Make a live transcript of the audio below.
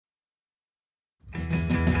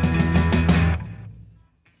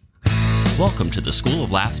Welcome to the School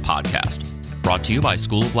of Laughs podcast, brought to you by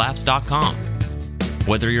schooloflaughs.com.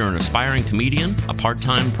 Whether you're an aspiring comedian, a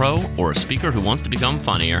part-time pro, or a speaker who wants to become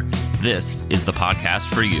funnier, this is the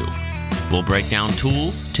podcast for you. We'll break down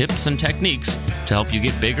tools, tips, and techniques to help you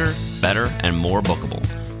get bigger, better, and more bookable.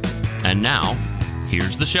 And now,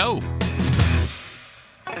 here's the show.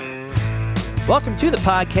 Welcome to the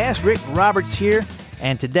podcast. Rick Roberts here.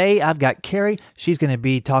 And today I've got Kerri. She's going to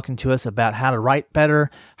be talking to us about how to write better,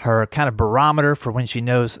 her kind of barometer for when she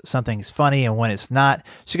knows something's funny and when it's not.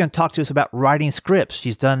 She's going to talk to us about writing scripts.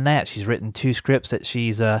 She's done that. She's written 2 scripts that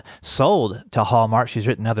she's sold to Hallmark. She's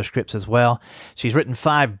written other scripts as well. She's written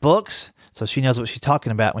 5 books, so she knows what she's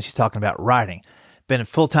talking about when she's talking about writing. Been a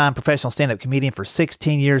full-time professional stand-up comedian for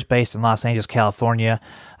 16 years, based in Los Angeles, California.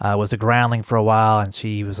 Was a groundling for a while, and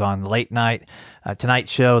she was on Late Night, Tonight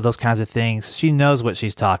Show, those kinds of things. She knows what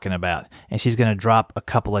she's talking about, and she's going to drop a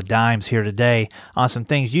couple of dimes here today on some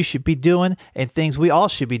things you should be doing and things we all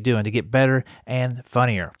should be doing to get better and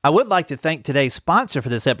funnier. I would like to thank today's sponsor for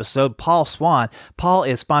this episode, Paul Swan. Paul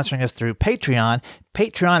is sponsoring us through Patreon.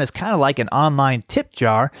 Patreon is kind of like an online tip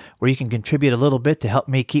jar where you can contribute a little bit to help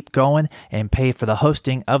me keep going and pay for the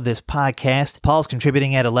hosting of this podcast. Paul's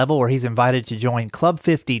contributing at a level where he's invited to join Club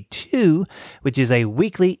 52, which is a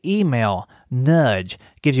weekly email nudge.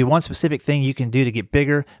 Gives you one specific thing you can do to get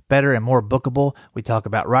bigger, better, and more bookable. We talk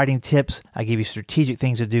about writing tips. I give you strategic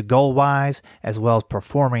things to do goal-wise, as well as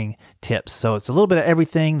performing tips. So it's a little bit of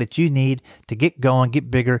everything that you need to get going, get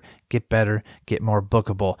bigger, get better, get more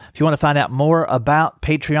bookable. If you want to find out more about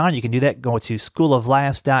Patreon, you can do that. Go to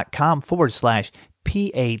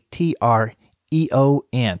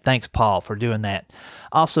schooloflaughs.com/PATREON. Thanks, Paul, for doing that.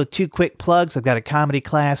 Also, 2 quick plugs. I've got a comedy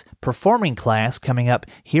class, performing class coming up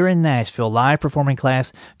here in Nashville, live performing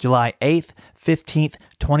class, July 8th, 15th,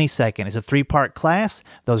 22nd. It's a 3-part class.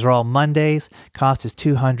 Those are all Mondays. Cost is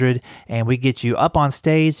 $200, and we get you up on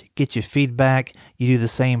stage, get you feedback. You do the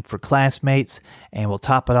same for classmates, and we'll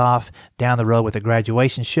top it off down the road with a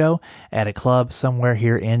graduation show at a club somewhere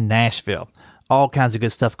here in Nashville. All kinds of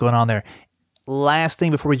good stuff going on there. Last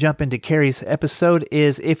thing before we jump into Kerri's episode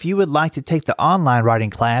is if you would like to take the online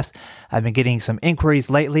writing class. I've been getting some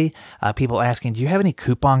inquiries lately, people asking, do you have any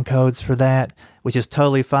coupon codes for that? Which is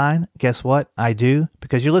totally fine. Guess what? I do.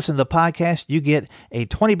 Because you listen to the podcast, you get a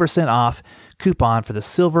 20% off coupon for the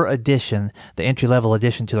silver edition, the entry-level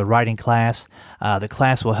edition to the writing class. The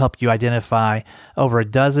class will help you identify over a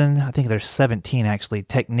dozen, I think there's 17 actually,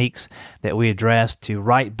 techniques that we address to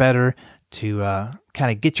write better, to kind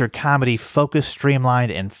of get your comedy focused,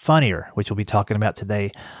 streamlined, and funnier, which we'll be talking about today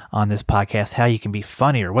on this podcast, how you can be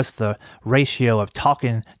funnier. What's the ratio of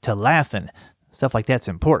talking to laughing? Stuff like that's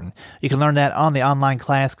important. You can learn that on the online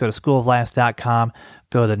class. Go to schooloflaughs.com.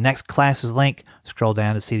 Go to the next classes link. Scroll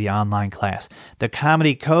down to see the online class. The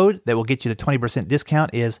comedy code that will get you the 20%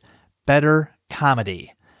 discount is Better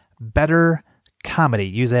Comedy. Better Comedy.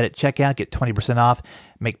 Use that at checkout. Get 20% off.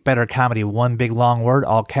 Make Better Comedy one big long word,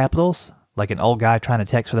 all capitals, like an old guy trying to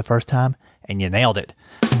text for the first time, and you nailed it.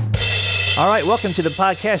 All right, welcome to the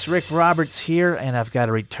podcast. Rick Roberts here, and I've got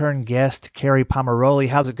a return guest, Kerri Pomarolli.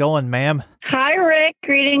 How's it going, ma'am? Hi, Rick.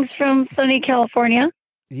 Greetings from sunny California.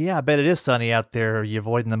 Yeah, I bet it is sunny out there. Are you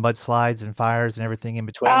avoiding the mudslides and fires and everything in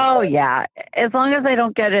between? Oh, yeah. As long as I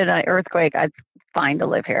don't get in an earthquake, it's fine to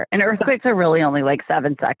live here. And earthquakes are really only like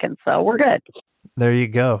 7 seconds, so we're good. There you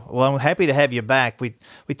go. Well, I'm happy to have you back. We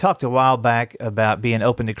talked a while back about being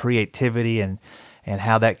open to creativity and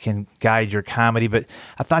how that can guide your comedy. But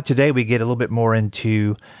I thought today we'd get a little bit more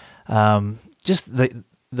into just the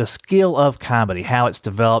skill of comedy, how it's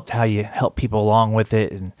developed, how you help people along with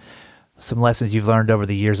it, and some lessons you've learned over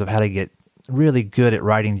the years of how to get really good at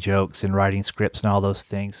writing jokes and writing scripts and all those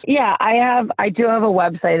things. Yeah, I do have a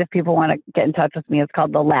website if people want to get in touch with me. It's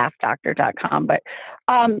called thelaughsdoctor.com. But,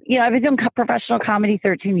 I've been doing professional comedy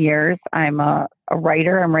 13 years. I'm a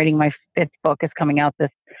writer. I'm writing my 5th book is coming out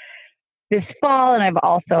this fall. And I'm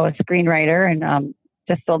also a screenwriter and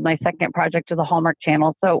just sold my 2nd project to the Hallmark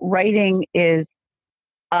Channel. So writing is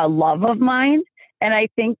a love of mine. And I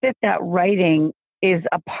think that writing is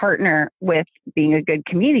a partner with being a good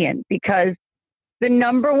comedian, because the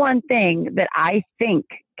number one thing that I think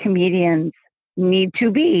comedians need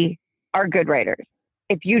to be are good writers.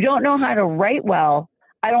 If you don't know how to write well,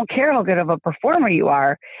 I don't care how good of a performer you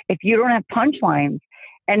are. If you don't have punchlines,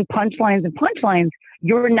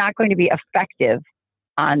 you're not going to be effective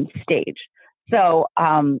on stage. So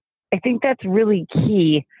I think that's really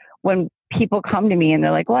key when people come to me and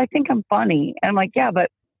they're like, well, I think I'm funny. And I'm like, yeah,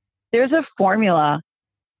 but there's a formula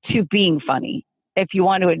to being funny. If you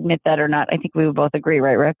want to admit that or not, I think we would both agree,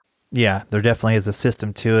 right, Rick? Yeah, there definitely is a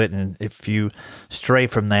system to it, and if you stray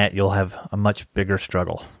from that, you'll have a much bigger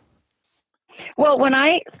struggle. Well, when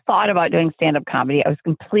I thought about doing stand-up comedy, I was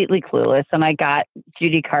completely clueless, and I got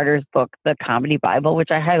Judy Carter's book, The Comedy Bible,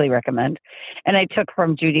 which I highly recommend, and I took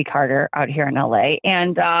from Judy Carter out here in LA,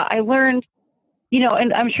 and I learned,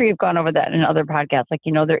 and I'm sure you've gone over that in other podcasts, like,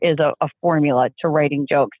 there is a formula to writing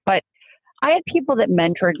jokes, but I had people that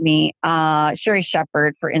mentored me, Sherry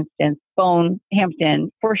Shepard, for instance, Bone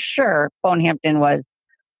Hampton, for sure. Bone Hampton was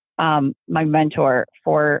my mentor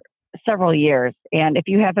for several years. And if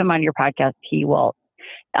you have him on your podcast, he will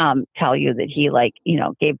tell you that he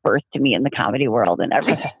gave birth to me in the comedy world, and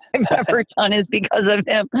everything I've ever done is because of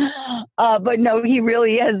him. But no, he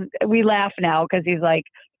really is. We laugh now because he's like,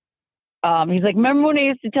 remember when I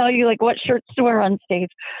used to tell you like what shirts to wear on stage?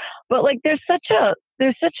 But like, there's such a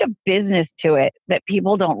business to it that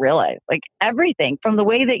people don't realize. Like everything from the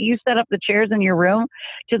way that you set up the chairs in your room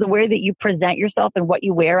to the way that you present yourself and what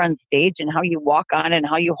you wear on stage and how you walk on and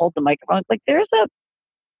how you hold the microphone. It's like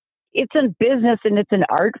it's a business and it's an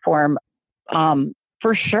art form,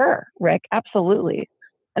 for sure, Rick. Absolutely.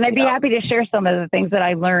 And I'd be happy to share some of the things that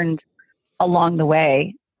I learned along the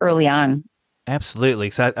way early on.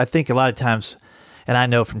 Absolutely. So I think a lot of times, and I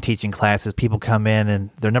know from teaching classes, people come in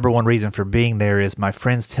and their number one reason for being there is my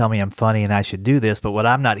friends tell me I'm funny and I should do this. But what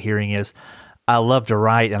I'm not hearing is I love to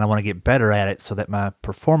write and I want to get better at it so that my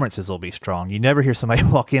performances will be strong. You never hear somebody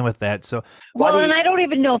walk in with that. So and I don't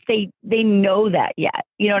even know if they know that yet.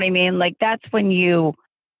 You know what I mean? Like that's when you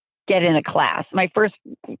get in a class. My first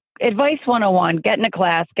advice 101, get in a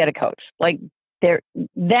class, get a coach. Like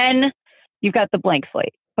then you've got the blank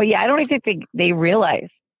slate. But yeah, I don't even think they realize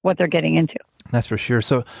what they're getting into. That's for sure.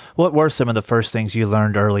 So what were some of the first things you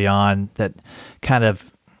learned early on that kind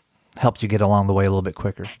of helped you get along the way a little bit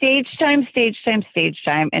quicker? Stage time.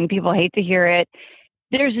 And people hate to hear it.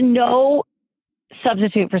 There's no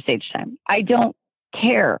substitute for stage time. I don't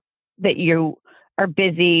care that you are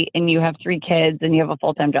busy and you have 3 kids and you have a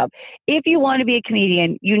full-time job. If you want to be a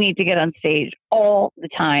comedian, you need to get on stage all the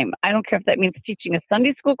time. I don't care if that means teaching a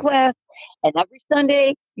Sunday school class and every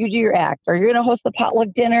Sunday you do your act, or you're going to host a potluck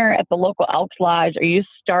dinner at the local Elks Lodge, or you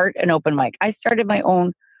start an open mic. I started my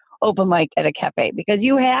own open mic at a cafe because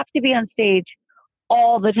you have to be on stage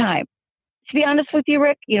all the time. To be honest with you,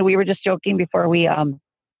 Rick, we were just joking before we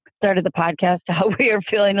started the podcast how we are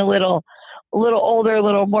feeling a little older, a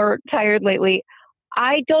little more tired lately.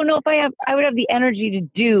 I don't know if I would have the energy to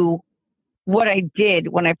do what I did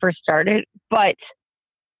when I first started, but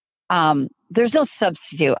there's no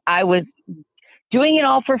substitute. I was doing it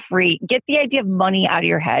all for free. Get the idea of money out of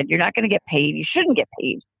your head. You're not going to get paid. You shouldn't get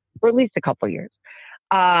paid for at least a couple of years.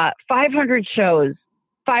 500 shows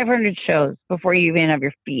before you even have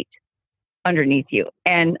your feet underneath you.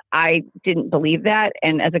 And I didn't believe that.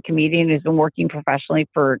 And as a comedian who's been working professionally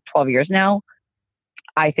for 12 years now,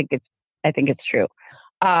 I think it's true.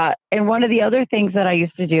 And one of the other things that I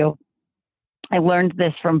used to do, I learned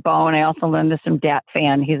this from Bone. I also learned this from Dat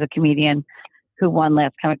Fan. He's a comedian who won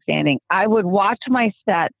Last Comic Standing. I would watch my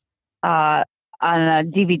sets on a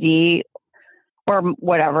DVD or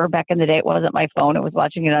whatever. Back in the day, it wasn't my phone. I was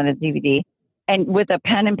watching it on a DVD and with a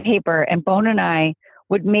pen and paper. And Bone and I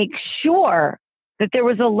would make sure that there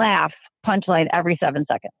was a laugh punchline every 7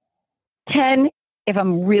 seconds. 10 if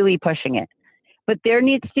I'm really pushing it. But there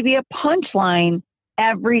needs to be a punchline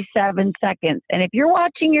every 7 seconds. And if you're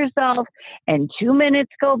watching yourself and 2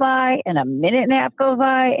 minutes go by and a minute and a half go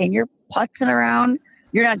by and you're putzing around,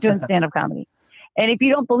 you're not doing stand-up comedy. And if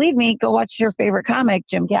you don't believe me, go watch your favorite comic,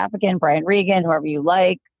 Jim Gaffigan, Brian Regan, whoever you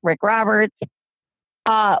like, Rick Roberts.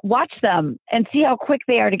 Watch them and see how quick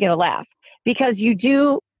they are to get a laugh. Because you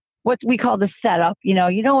do what we call the setup. You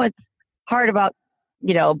know what's hard about,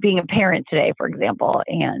 being a parent today, for example,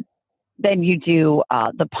 and then you do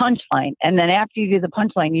the punchline. And then after you do the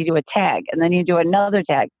punchline, you do a tag. And then you do another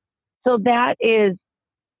tag. So that is,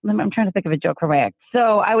 I'm trying to think of a joke for my ex.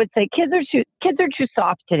 So I would say kids are too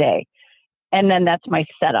soft today. And then that's my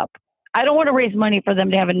setup. I don't want to raise money for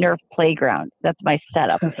them to have a Nerf playground. That's my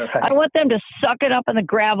setup. Right. I want them to suck it up in the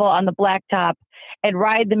gravel on the blacktop and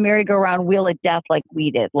ride the merry-go-round wheel of death like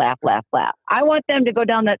we did. Laugh, laugh, laugh. I want them to go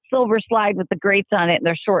down that silver slide with the grates on it and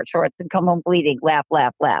their short shorts and come home bleeding. Laugh,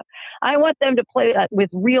 laugh, laugh. I want them to play with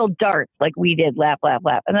real darts like we did. Laugh, laugh,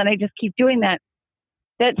 laugh. And then I just keep doing that.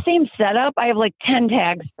 That same setup, I have like 10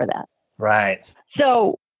 tags for that. Right.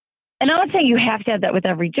 So, and I'm not saying you have to have that with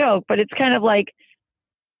every joke, but it's kind of like,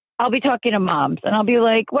 I'll be talking to moms and I'll be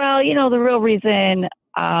like, well, the real reason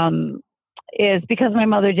is because my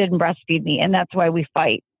mother didn't breastfeed me and that's why we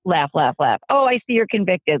fight. Laugh, laugh, laugh. Oh, I see you're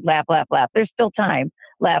convicted. Laugh, laugh, laugh. There's still time.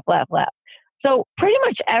 Laugh, laugh, laugh. So pretty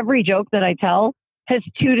much every joke that I tell has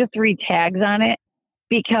 2 to 3 tags on it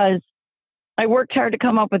because I worked hard to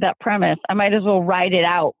come up with that premise. I might as well ride it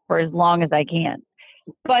out for as long as I can.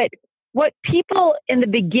 But what people in the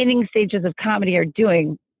beginning stages of comedy are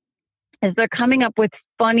doing is they're coming up with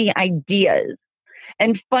funny ideas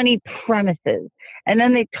and funny premises. And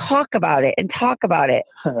then they talk about it and talk about it.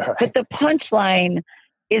 Right. But the punchline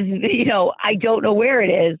is, I don't know where it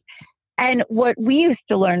is. And what we used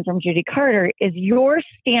to learn from Judy Carter is your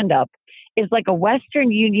stand-up is like a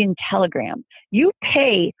Western Union telegram. You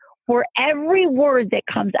pay for every word that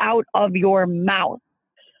comes out of your mouth.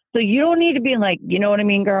 So you don't need to be like, you know what I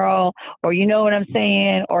mean, girl, or you know what I'm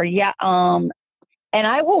saying, or yeah, And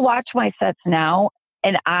I will watch my sets now,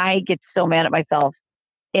 and I get so mad at myself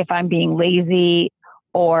if I'm being lazy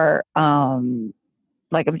or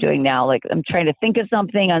like I'm doing now. Like I'm trying to think of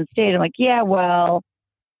something on stage. I'm like, yeah, well,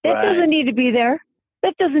 that doesn't need to be there.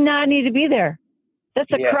 That does not need to be there.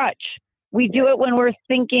 That's a crutch. We do it when we're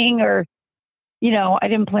thinking or, I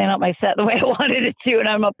didn't plan out my set the way I wanted it to, and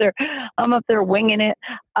I'm up there winging it.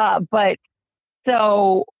 But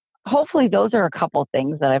so hopefully those are a couple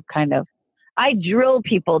things that I drill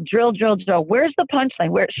people, drill. Where's the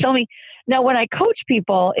punchline? Show me. Now, when I coach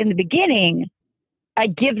people in the beginning, I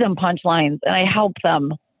give them punchlines and I help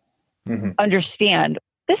them understand.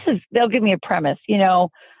 They'll give me a premise.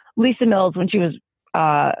 Lisa Mills, when she was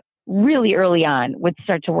really early on, would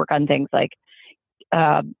start to work on things like,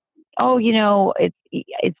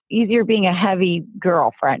 it's easier being a heavy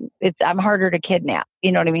girlfriend. I'm harder to kidnap.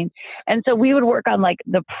 You know what I mean? And so we would work on like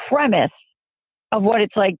the premise of what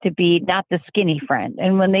it's like to be not the skinny friend.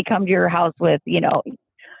 And when they come to your house with,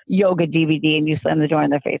 yoga DVD and you slam the door in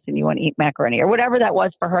their face and you want to eat macaroni or whatever that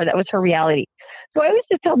was for her, that was her reality. So I always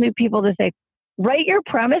just tell new people to say, write your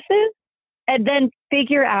premises and then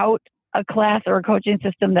figure out a class or a coaching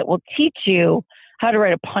system that will teach you how to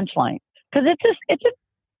write a punchline. Because it's a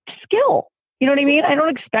skill. You know what I mean? I don't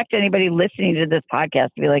expect anybody listening to this podcast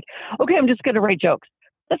to be like, okay, I'm just going to write jokes.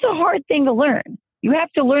 That's a hard thing to learn. You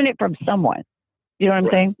have to learn it from someone. You know what I'm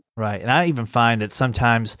saying? Right. And I even find that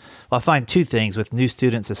sometimes, I find two things with new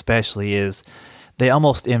students especially is they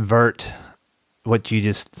almost invert what you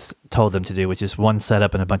just told them to do, which is one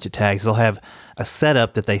setup and a bunch of tags. They'll have a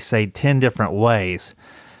setup that they say 10 different ways,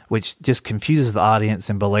 which just confuses the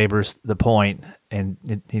audience and belabors the point and,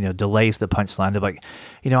 delays the punchline. They're like,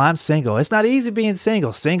 I'm single. It's not easy being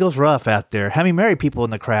single. Single's rough out there. How many married people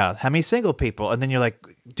in the crowd? How many single people? And then you're like,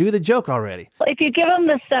 do the joke already. If you give them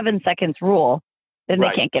the 7 seconds rule, then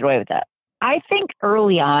they can't get away with that. I think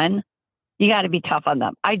early on, you got to be tough on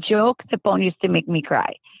them. I joke that Bone used to make me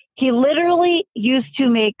cry. He literally used to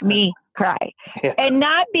make me cry. Yeah. And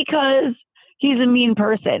not because he's a mean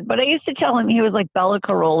person, but I used to tell him he was like Bella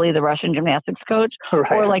Caroli, the Russian gymnastics coach,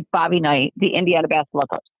 or like Bobby Knight, the Indiana basketball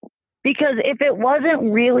coach. Because if it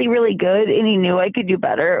wasn't really, really good and he knew I could do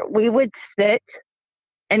better, we would sit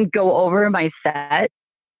and go over my set.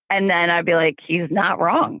 And then I'd be like, he's not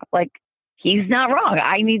wrong. Like, he's not wrong.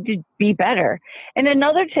 I need to be better. And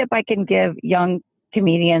another tip I can give young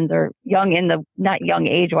comedians or not young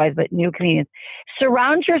age-wise, but new comedians,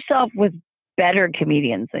 surround yourself with better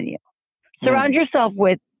comedians than you. Surround yourself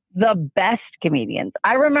with the best comedians.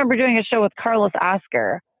 I remember doing a show with Carlos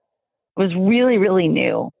Oscar. It was really, really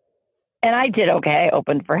new. And I did okay. I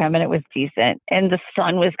opened for him and it was decent. And the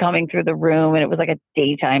sun was coming through the room and it was like a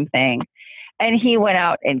daytime thing. And he went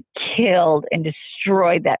out and killed and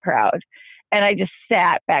destroyed that crowd. And I just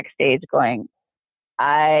sat backstage going,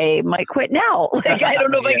 I might quit now. Like, I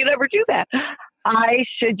don't know if I could ever do that. I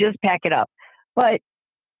should just pack it up. But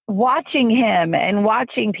watching him and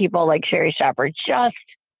watching people like Sherry Shopper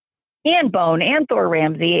and Bone and Thor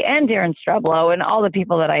Ramsey and Darren Streblow and all the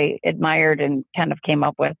people that I admired and kind of came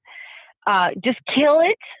up with, just kill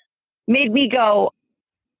it, made me go,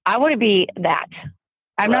 I want to be that.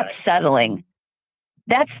 I'm not settling.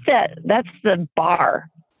 That's the bar.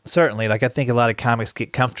 Certainly. Like, I think a lot of comics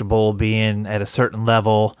get comfortable being at a certain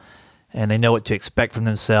level and they know what to expect from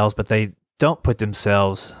themselves, but they don't put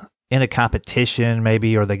themselves in a competition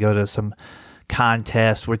maybe, or they go to some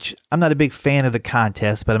contest, which I'm not a big fan of the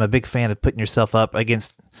contest, but I'm a big fan of putting yourself up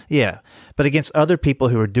against other people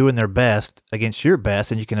who are doing their best against your best,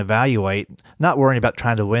 and you can evaluate, not worrying about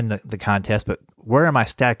trying to win the contest, but where am I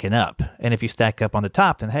stacking up? And if you stack up on the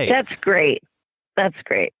top, then hey. That's great. That's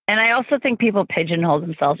great. And I also think people pigeonhole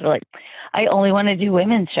themselves. They're like, I only want to do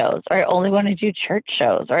women's shows, or I only want to do church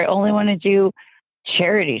shows, or I only want to do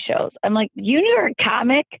charity shows. I'm like, you're a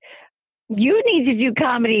comic You need to do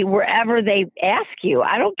comedy wherever they ask you.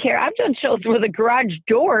 I don't care. I've done shows where the garage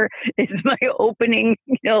door is my opening.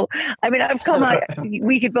 I mean, I've come out.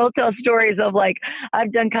 We could both tell stories of like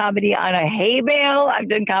I've done comedy on a hay bale. I've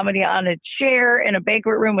done comedy on a chair in a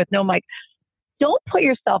banquet room with no mic. Don't put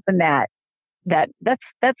yourself in that.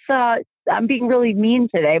 That's. I'm being really mean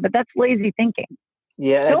today, but that's lazy thinking.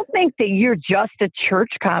 Yeah. Don't think that you're just a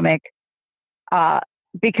church comic,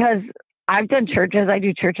 because I've done churches. I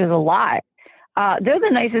do churches a lot. They're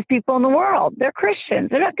the nicest people in the world. They're Christians.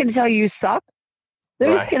 They're not going to tell you suck.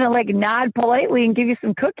 They're just going to like nod politely and give you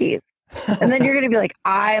some cookies. And then you're going to be like,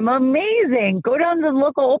 I'm amazing. Go down to the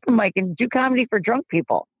local open mic and do comedy for drunk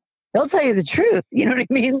people. They'll tell you the truth. You know what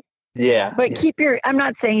I mean? Yeah. But I'm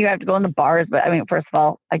not saying you have to go in the bars, but I mean, first of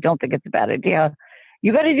all, I don't think it's a bad idea.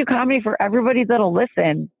 You got to do comedy for everybody that'll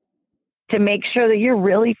listen to make sure that you're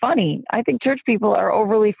really funny. I think church people are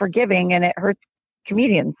overly forgiving and it hurts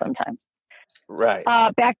comedians sometimes. Right.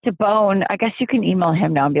 Back to Bone. I guess you can email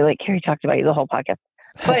him now and be like, Kerri talked about you the whole podcast.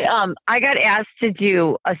 But I got asked to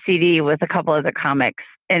do a CD with a couple other comics,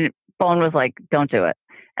 and Bone was like, don't do it.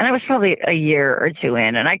 And I was probably a year or two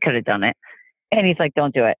in, and I could have done it. And he's like,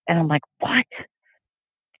 don't do it. And I'm like, what?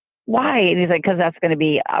 Why? And he's like, because that's going to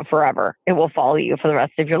be forever. It will follow you for the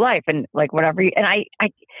rest of your life. And like whatever. And I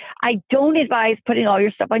don't advise putting all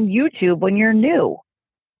your stuff on YouTube when you're new,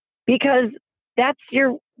 because that's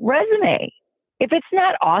your resume. If it's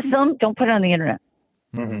not awesome, don't put it on the internet.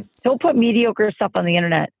 Mm-hmm. Don't put mediocre stuff on the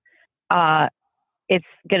internet. It's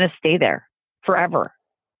going to stay there forever.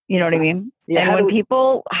 You know what I mean? Yeah, and when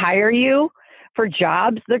people hire you for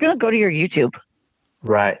jobs, they're going to go to your YouTube.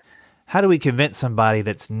 Right. How do we convince somebody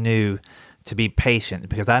that's new to be patient?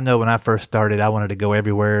 Because I know when I first started, I wanted to go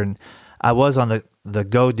everywhere, and I was on the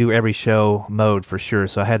go do every show mode for sure.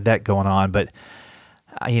 So I had that going on, but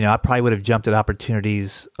I probably would have jumped at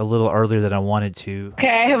opportunities a little earlier than I wanted to. Okay,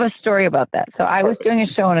 I have a story about that. So I was doing a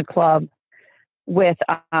show in a club with,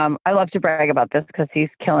 I love to brag about this because he's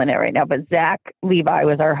killing it right now, but Zach Levi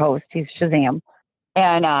was our host. He's Shazam.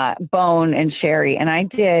 And Bone and Sherry. And I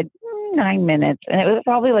did 9 minutes. And it was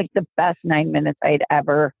probably like the best 9 minutes I'd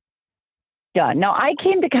ever done. Now, I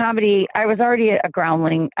came to comedy. I was already a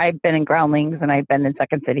groundling. I've been in Groundlings and I've been in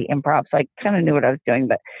Second City Improv. So I kind of knew what I was doing.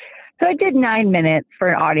 So I did 9 minutes for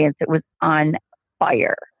an audience that was on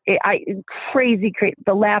fire. Crazy.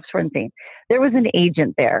 The laughs were insane. There was an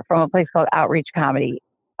agent there from a place called Outreach Comedy,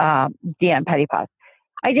 Deanne Pettypas.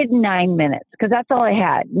 I did 9 minutes because that's all I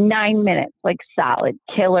had. 9 minutes, like solid,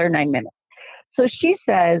 killer 9 minutes. So she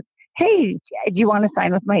says, hey, do you want to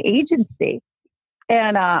sign with my agency?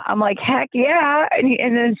 And I'm like, heck yeah.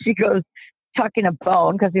 And then she goes, talking to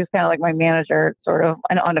Bone, because he was kind of like my manager, sort of,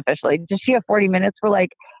 and unofficially. Does she have 40 minutes? We're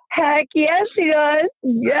like, heck yes, she does.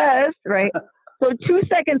 Yes, right. So 2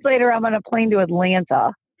 seconds later, I'm on a plane to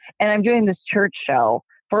Atlanta, and I'm doing this church show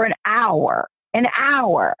for an hour.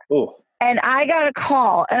 Ooh. And I got a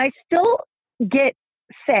call, and I still get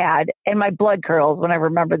sad and my blood curdles when I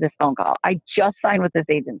remember this phone call. I just signed with this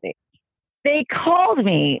agency. They called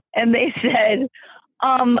me and they said,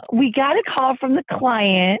 we got a call from the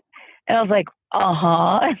client. And I was like,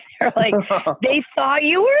 uh-huh. And they're like, they thought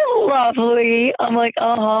you were lovely. I'm like,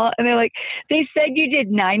 uh-huh. And they're like, they said you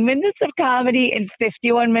did 9 minutes of comedy and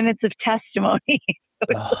 51 minutes of testimony.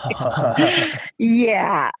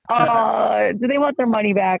 Yeah. Do they want their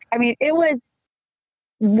money back? I mean, it was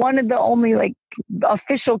one of the only like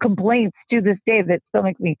official complaints to this day that still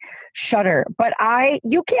makes me shudder. But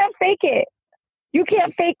you can't fake it. You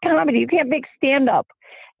can't fake comedy. You can't fake stand-up.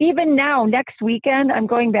 Even now, next weekend, I'm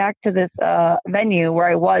going back to this venue where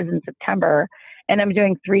I was in September, and I'm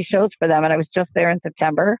doing 3 shows for them. And I was just there in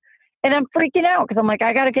September, and I'm freaking out because I'm like,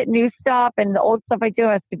 I got to get new stuff, and the old stuff I do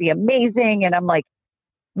has to be amazing. And I'm like,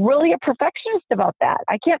 really a perfectionist about that.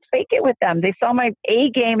 I can't fake it with them. They saw my A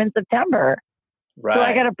game in September. Right. So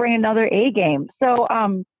I got to bring another A game. So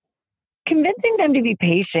convincing them to be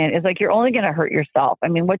patient is like, you're only going to hurt yourself. I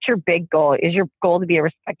mean, what's your big goal? Is your goal to be a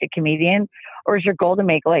respected comedian, or is your goal to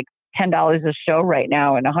make like $10 a show right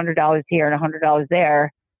now and $100 here and $100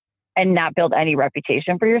 there and not build any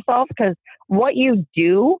reputation for yourself? Because what you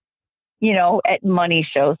do, at money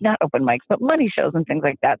shows, not open mics, but money shows and things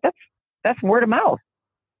like that, that's word of mouth.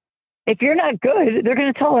 If you're not good, they're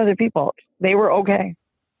going to tell other people they were okay.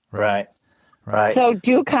 Right. So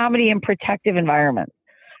do comedy in protective environments.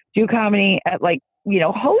 Do comedy at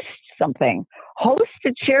host something. Host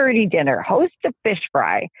a charity dinner. Host a fish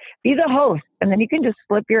fry. Be the host. And then you can just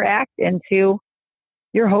flip your act into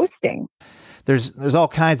your hosting. There's all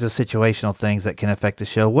kinds of situational things that can affect the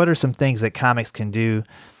show. What are some things that comics can do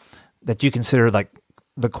that you consider like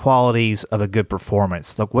the qualities of a good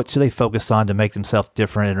performance? Like, what should they focus on to make themselves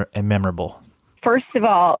different and memorable? First of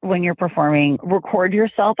all, when you're performing, record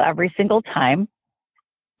yourself every single time.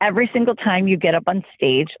 Every single time you get up on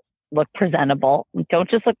stage, look presentable. Don't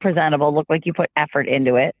just look presentable, look like you put effort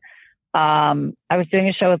into it. I was doing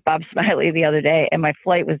a show with Bob Smiley the other day, and my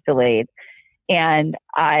flight was delayed, and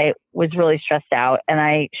I was really stressed out, and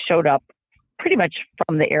I showed up pretty much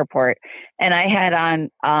from the airport, and I had on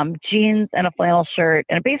jeans and a flannel shirt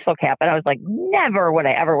and a baseball cap, and I was like, never would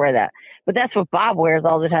I ever wear that. But that's what Bob wears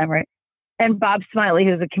all the time, right? And Bob Smiley,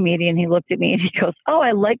 who's a comedian, he looked at me and he goes, "Oh,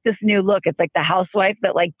 I like this new look. It's like the housewife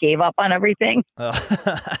that like gave up on everything."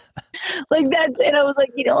 Like that. And I was like,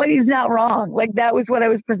 you know what? He's not wrong. Like that was what I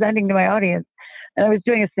was presenting to my audience. And I was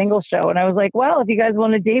doing a single show. And I was like, well, if you guys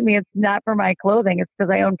want to date me, it's not for my clothing. It's because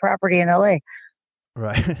I own property in LA.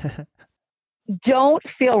 Right. Don't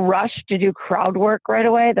feel rushed to do crowd work right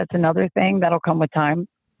away. That's another thing that'll come with time.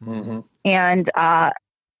 Mm-hmm. And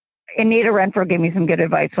Anita Renfro gave me some good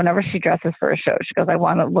advice. Whenever she dresses for a show, she goes, I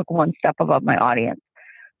want to look one step above my audience.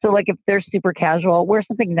 So like if they're super casual, wear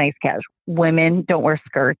something nice casual. Women don't wear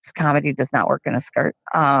skirts. Comedy does not work in a skirt.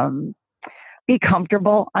 Be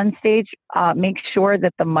comfortable on stage. Make sure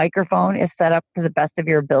that the microphone is set up to the best of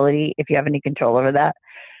your ability, if you have any control over that,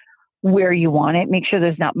 where you want it. Make sure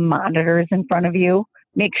there's not monitors in front of you.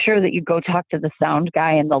 Make sure that you go talk to the sound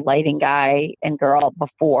guy and the lighting guy and girl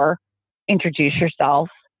before. Introduce yourself.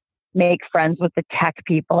 Make friends with the tech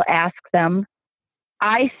people. Ask them.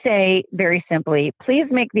 I say very simply, please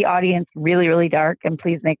make the audience really, really dark, and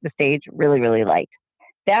please make the stage really, really light.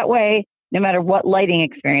 That way, no matter what lighting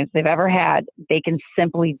experience they've ever had, they can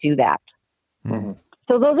simply do that. Mm-hmm.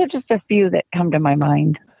 So those are just a few that come to my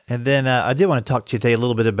mind. And then I did want to talk to you today a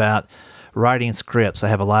little bit about writing scripts. I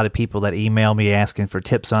have a lot of people that email me asking for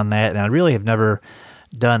tips on that, and I really have never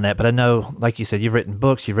done that. But I know, like you said, you've written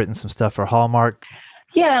books, you've written some stuff for Hallmark.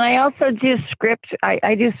 Yeah, and I also do script.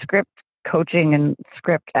 I do script coaching and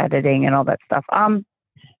script editing and all that stuff.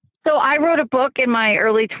 So I wrote a book in my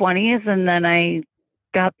early 20s, and then I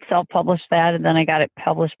got self-published that, and then I got it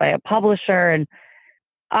published by a publisher, and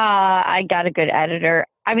I got a good editor.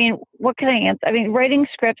 I mean, what can I answer? I mean, writing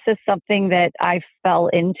scripts is something that I fell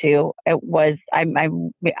into. It was I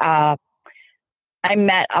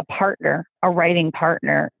met a partner, a writing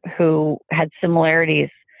partner, who had similarities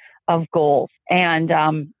of goals, and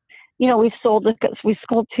we sold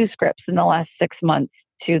 2 scripts in the last 6 months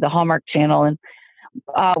to the Hallmark Channel, and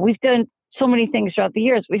we've done so many things throughout the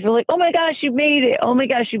years. We feel like, oh my gosh, you made it. Oh my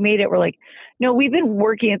gosh, you made it. We're like, no, we've been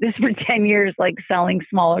working at this for 10 years, like selling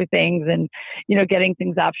smaller things and, getting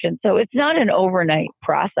things optioned. So it's not an overnight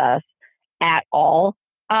process at all.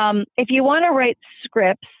 If you want to write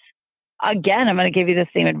scripts, again, I'm going to give you the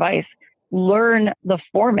same advice. Learn the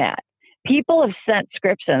format. People have sent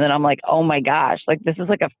scripts in and I'm like, oh my gosh, like this is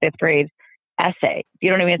like a 5th grade essay. You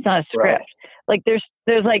know what I mean? It's not a script. Right. Like there's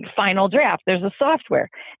like Final Draft. There's a software.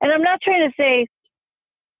 And I'm not trying to say,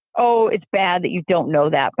 oh, it's bad that you don't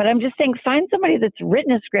know that. But I'm just saying find somebody that's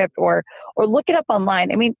written a script or look it up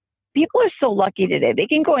online. I mean, people are so lucky today. They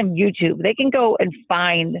can go on YouTube. They can go and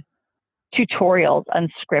find tutorials on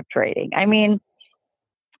script writing. I mean,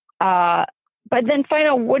 but then find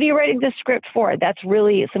out, what are you writing the script for? That's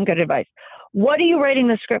really some good advice. What are you writing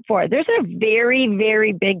the script for? There's a very,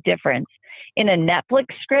 very big difference in a Netflix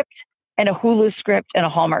script and a Hulu script and a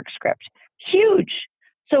Hallmark script. Huge.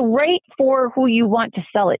 So write for who you want to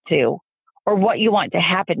sell it to or what you want to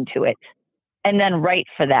happen to it, and then write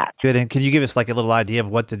for that. Good. And can you give us like a little idea of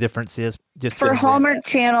what the difference is? Just for Hallmark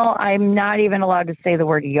Channel, I'm not even allowed to say the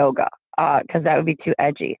word yoga because that would be too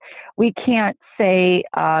edgy. We can't say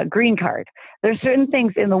green card. There's certain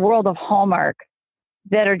things in the world of Hallmark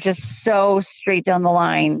that are just so straight down the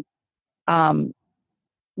line.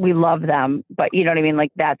 We love them, but you know what I mean?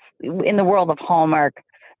 Like that's in the world of Hallmark,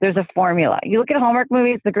 there's a formula. You look at Hallmark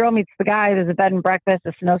movies, the girl meets the guy, there's a bed and breakfast,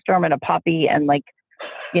 a snowstorm, and a puppy, and like,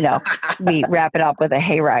 we wrap it up with a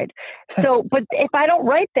hayride. So, but if I don't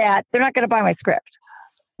write that, they're not going to buy my script.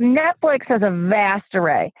 Netflix has a vast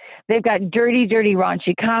array. They've got dirty,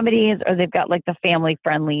 raunchy comedies, or they've got like the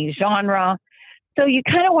family-friendly genre. So you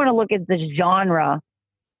kind of want to look at the genre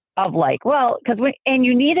of like, well, and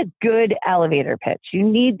you need a good elevator pitch. You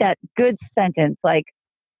need that good sentence. Like,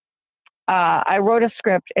 I wrote a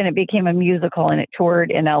script and it became a musical and it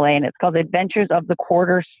toured in LA and it's called Adventures of the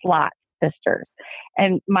Quarter Slot Sisters.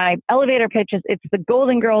 And my elevator pitch is, it's the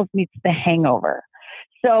Golden Girls meets the Hangover.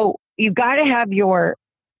 So you got to have your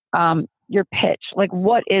pitch. Like,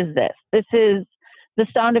 what is this? This is The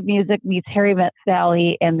Sound of Music meets Harry Met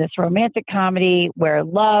Sally and this romantic comedy where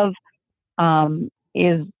love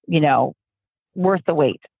is, worth the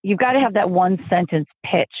wait. You've got to have that one sentence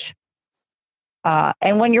pitch.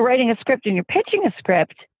 And when you're writing a script and you're pitching a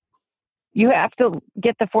script, you have to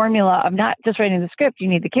get the formula of not just writing the script. You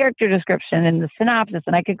need the character description and the synopsis,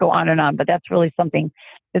 and I could go on, but that's really something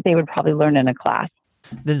that they would probably learn in a class.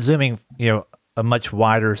 Then zooming, a much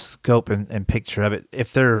wider scope and picture of it.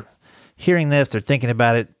 If they're hearing this, they're thinking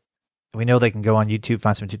about it. We know they can go on YouTube,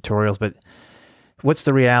 find some tutorials, but what's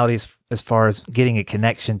the reality as far as getting a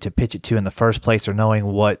connection to pitch it to in the first place, or knowing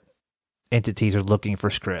what entities are looking for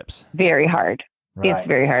scripts? Very hard. Right. It's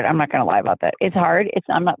very hard. I'm not going to lie about that. It's hard.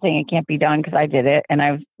 I'm not saying it can't be done because I did it and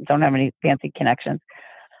I don't have any fancy connections.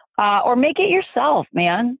 Or make it yourself,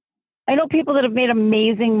 man. I know people that have made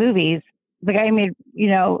amazing movies. The guy who made,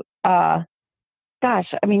 you and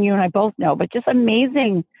I both know, but just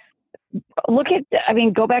amazing.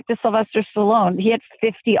 Go back to Sylvester Stallone. He had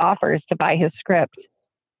 50 offers to buy his script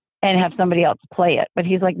and have somebody else play it. But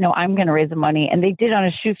he's like, no, I'm going to raise the money. And they did on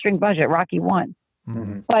a shoestring budget. Rocky won.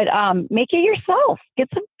 Mm-hmm. But make it yourself. Get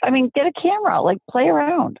a camera, play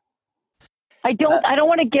around. I don't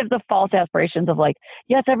want to give the false aspirations of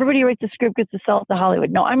yes, everybody writes a script, gets to sell it to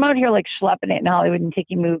Hollywood. No, I'm out here schlepping it in Hollywood and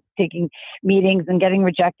taking meetings and getting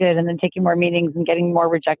rejected and then taking more meetings and getting more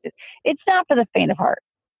rejected. It's not for the faint of heart.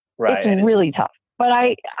 Right. It's really tough. But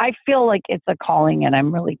I feel like it's a calling, and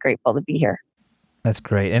I'm really grateful to be here. That's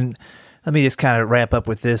great. And let me just kind of wrap up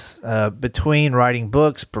with this. Between writing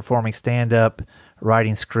books, performing stand-up,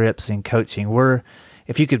 writing scripts, and coaching,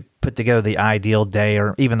 if you could put together the ideal day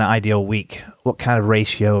or even the ideal week, what kind of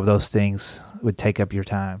ratio of those things would take up your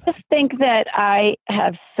time? I just think that I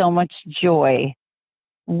have so much joy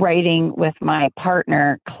writing with my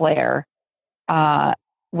partner, Claire,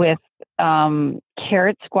 with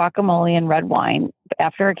carrots, guacamole, and red wine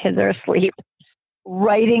after our kids are asleep,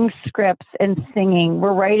 writing scripts and singing.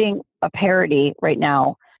 We're writing a parody right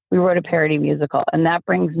now. We wrote a parody musical, and that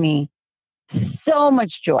brings me so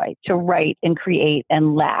much joy to write and create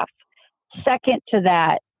and laugh. Second to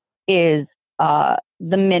that is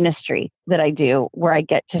the ministry that I do, where I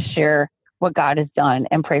get to share what God has done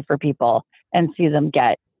and pray for people and see them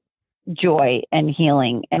get joy and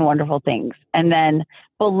healing and wonderful things. And then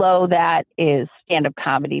below that is stand-up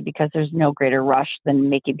comedy, because there's no greater rush than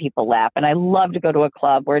making people laugh. And I love to go to a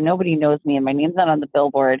club where nobody knows me and my name's not on the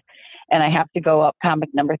billboard, and I have to go up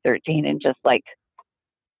comic number 13 and just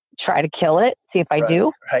try to kill it, see if I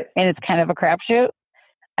do. Right. And it's kind of a crapshoot.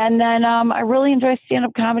 And then I really enjoy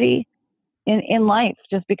stand-up comedy in life,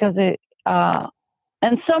 just because it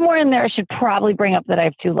and somewhere in there I should probably bring up that I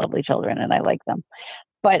have 2 lovely children and I like them.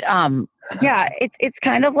 But it's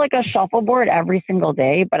kind of like a shuffleboard every single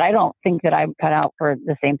day, but I don't think that I'm cut out for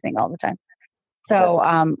the same thing all the time. So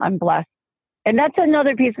I'm blessed. And that's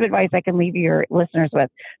another piece of advice I can leave your listeners with.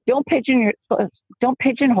 Don't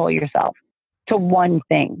pigeonhole yourself to one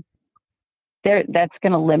thing. That's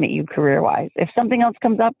going to limit you career-wise. If something else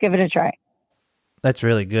comes up, give it a try. That's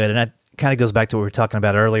really good. And that kind of goes back to what we were talking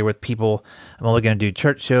about earlier with people. I'm only going to do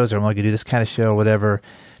church shows, or I'm only going to do this kind of show or whatever.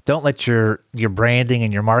 Don't let your branding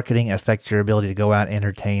and your marketing affect your ability to go out and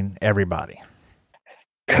entertain everybody.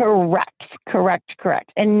 Correct.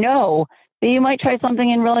 And know that you might try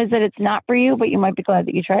something and realize that it's not for you, but you might be glad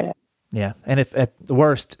that you tried it. Yeah. And if at the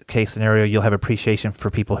worst case scenario, you'll have appreciation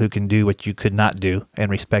for people who can do what you could not do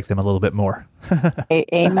and respect them a little bit more.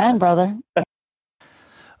 Amen, brother.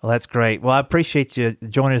 Well, that's great. Well, I appreciate you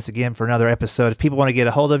joining us again for another episode. If people want to get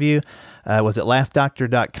a hold of you, was it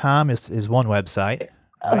laughDoctor.com is one website.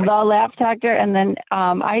 The Laugh Doctor. And then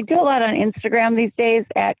I do a lot on Instagram these days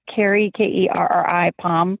at Kerri, Kerri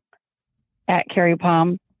Pom, at Kerri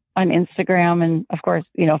Pom on Instagram. And of course,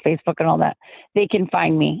 Facebook and all that. They can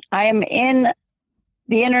find me. I am in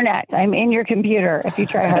the internet. I'm in your computer if you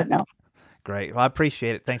try hard enough. Great. Well, I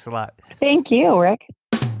appreciate it. Thanks a lot. Thank you, Rick.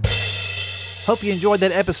 Hope you enjoyed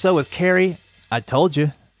that episode with Kerri. I told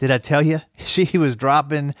you. Did I tell you? She was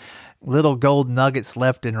dropping little gold nuggets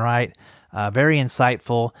left and right. Very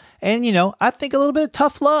insightful. And, I think a little bit of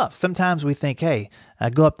tough love. Sometimes we think, hey,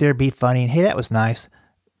 go up there, be funny. And, hey, that was nice.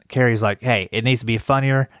 Kerri's like, hey, it needs to be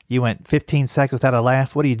funnier. You went 15 seconds without a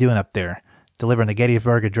laugh. What are you doing up there? Delivering the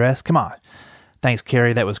Gettysburg Address? Come on. Thanks,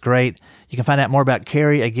 Kerri. That was great. You can find out more about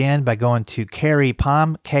Kerri, again, by going to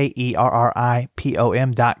KerriPom,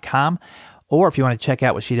 KerriPom.com. Or if you want to check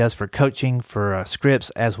out what she does for coaching, for scripts,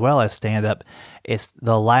 as well as stand-up, it's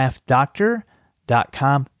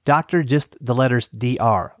thelaughDoctor.com. Doctor, just the letters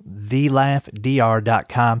DR.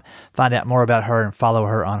 thelaughDR.com. Find out more about her and follow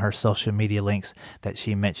her on her social media links that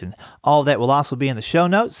she mentioned. All that will also be in the show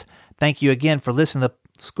notes. Thank you again for listening to the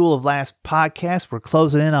School of Laughs podcast. We're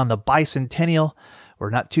closing in on the bicentennial. We're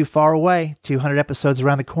not too far away. 200 episodes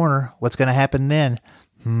around the corner. What's going to happen then?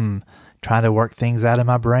 Trying to work things out in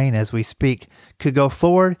my brain as we speak. Could go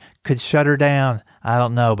forward, could shut her down. I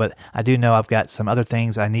don't know, but I do know I've got some other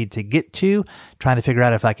things I need to get to, trying to figure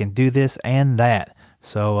out if I can do this and that.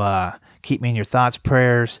 So keep me in your thoughts,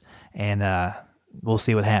 prayers, and we'll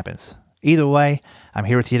see what happens. Either way, I'm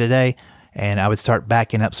here with you today, and I would start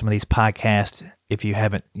backing up some of these podcasts if you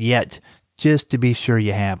haven't yet, just to be sure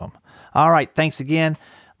you have them. All right, thanks again.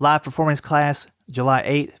 Live performance class, July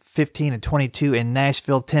 8th, 15, and 22 in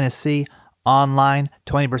Nashville, Tennessee. Online,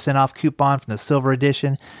 20% off coupon from the Silver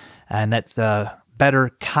Edition. And that's Better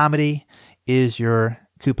Comedy is your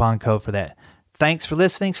coupon code for that. Thanks for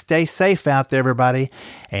listening. Stay safe out there, everybody.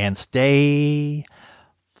 And stay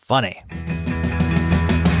funny.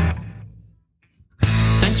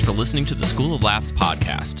 Thanks for listening to the School of Laughs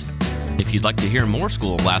podcast. If you'd like to hear more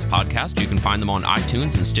School of Laughs podcasts, you can find them on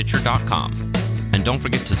iTunes and Stitcher.com. And don't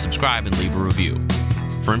forget to subscribe and leave a review.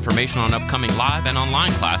 For information on upcoming live and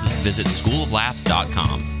online classes, visit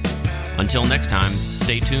schooloflaughs.com. Until next time,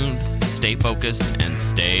 stay tuned, stay focused, and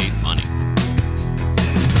stay funny.